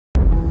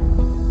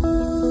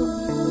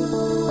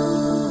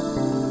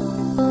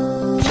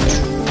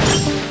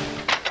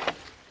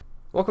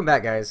Welcome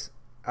back, guys.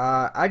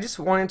 I just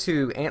wanted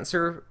to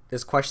answer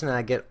this question that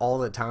I get all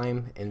the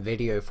time in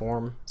video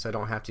form, so I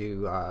don't have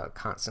to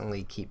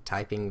constantly keep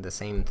typing the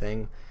same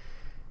thing.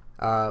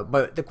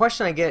 But the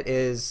question I get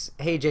is,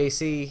 hey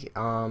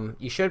JC,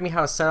 you showed me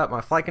how to set up my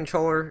flight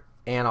controller,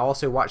 and I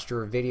also watched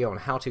your video on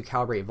how to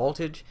calibrate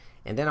voltage,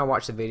 and then I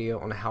watched the video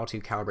on how to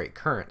calibrate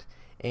current.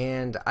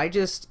 And I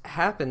just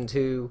happened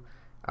to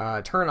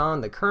turn on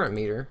the current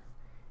meter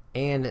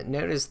and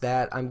notice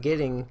that I'm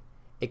getting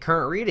a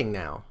current reading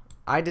now.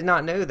 I did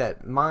not know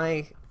that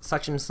my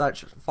such and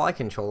such flight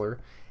controller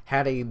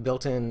had a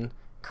built-in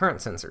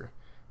current sensor.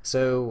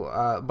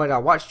 So, but I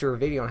watched your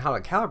video on how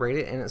to calibrate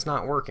it and it's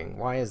not working.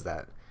 Why is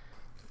that?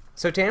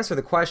 So to answer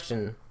the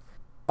question,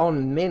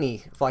 on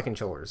many flight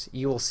controllers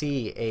you will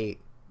see a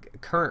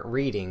current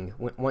reading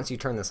once you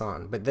turn this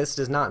on, but this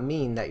does not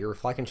mean that your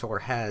flight controller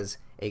has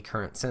a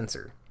current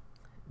sensor.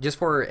 Just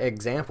for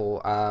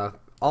example,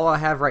 all I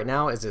have right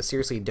now is a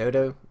Seriously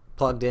Dodo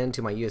plugged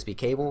into my USB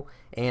cable,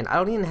 and I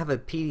don't even have a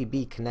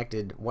PDB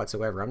connected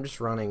whatsoever. I'm just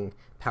running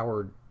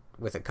powered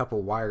with a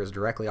couple wires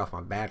directly off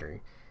my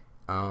battery,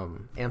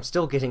 and I'm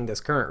still getting this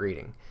current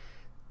reading.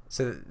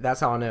 So that's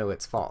how I know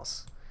it's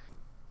false.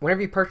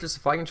 Whenever you purchase a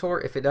flight controller,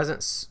 if it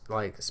doesn't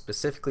like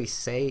specifically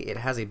say it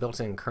has a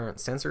built-in current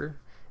sensor,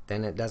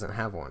 then it doesn't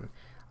have one.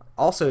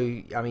 Also,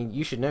 I mean,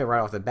 you should know right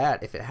off the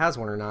bat if it has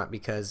one or not,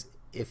 because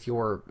if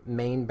your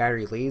main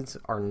battery leads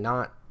are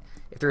not,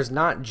 if there's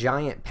not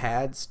giant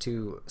pads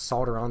to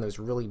solder on those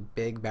really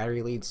big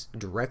battery leads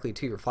directly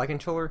to your flight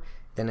controller,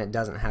 then it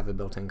doesn't have a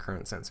built-in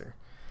current sensor.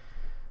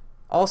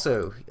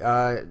 Also,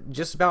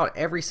 just about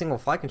every single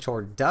flight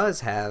controller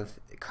does have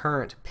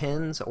current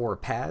pins or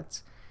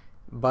pads,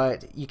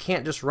 but you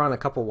can't just run a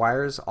couple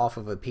wires off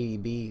of a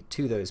PDB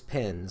to those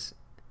pins.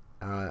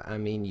 I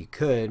mean, you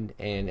could,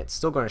 and it's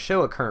still going to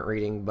show a current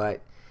reading,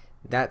 but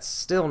that's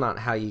still not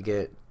how you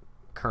get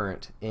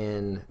current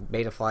in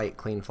Betaflight,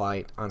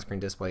 Cleanflight, on-screen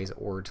displays,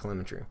 or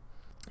telemetry.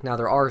 Now,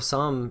 there are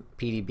some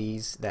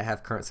PDBs that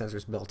have current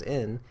sensors built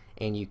in,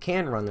 and you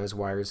can run those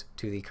wires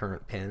to the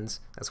current pins.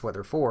 That's what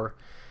they're for.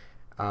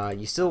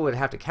 You still would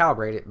have to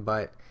calibrate it,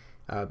 but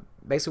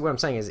basically what I'm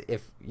saying is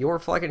if your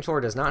flight controller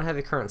does not have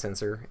a current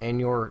sensor and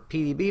your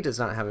PDB does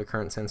not have a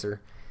current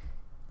sensor,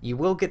 you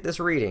will get this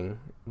reading,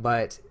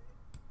 but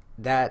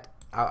that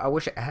I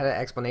wish I had an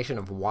explanation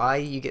of why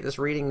you get this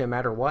reading no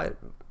matter what,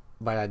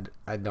 but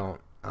I don't.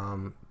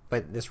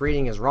 But this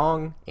reading is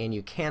wrong, and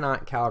you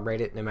cannot calibrate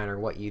it no matter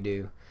what you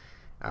do.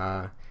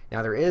 Now,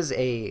 there is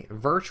a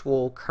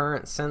virtual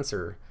current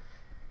sensor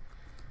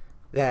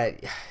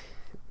that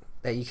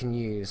you can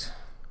use.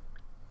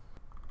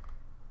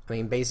 I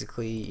mean,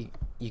 basically,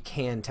 you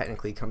can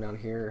technically come down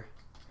here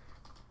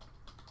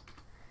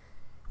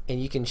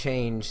and you can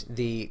change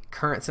the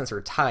current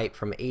sensor type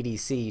from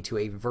ADC to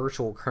a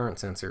virtual current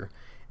sensor.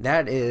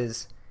 That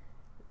is,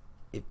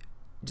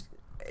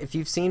 if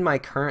you've seen my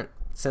current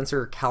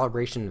sensor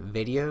calibration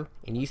video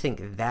and you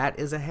think that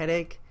is a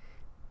headache,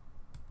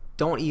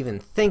 don't even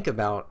think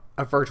about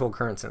a virtual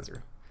current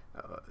sensor.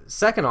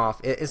 Second off,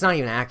 it's not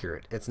even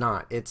accurate. It's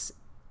not.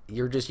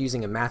 You're just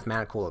using a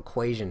mathematical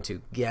equation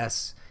to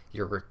guess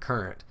your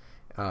current.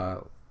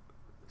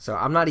 So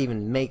I'm not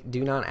even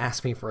do not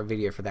ask me for a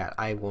video for that.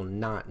 I will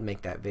not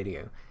make that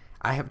video.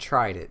 I have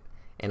tried it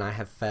and I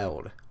have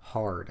failed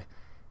hard.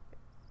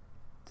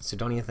 So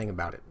don't even think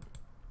about it.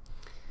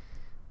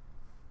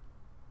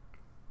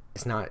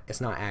 It's not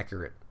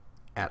accurate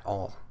at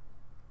all.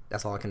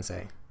 That's all I can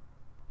say.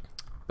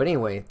 But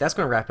anyway, that's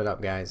going to wrap it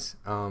up, guys.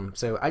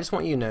 So I just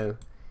want you to know,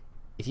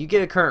 if you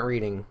get a current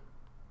reading,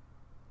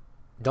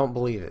 don't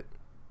believe it.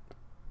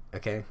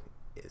 Okay?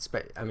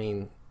 I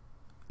mean,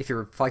 if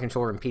your flight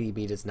controller and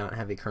PDB does not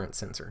have a current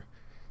sensor,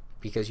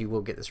 because you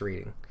will get this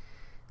reading.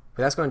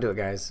 But that's going to do it,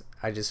 guys.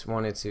 I just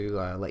wanted to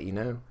let you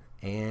know,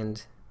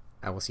 and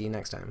I will see you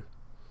next time.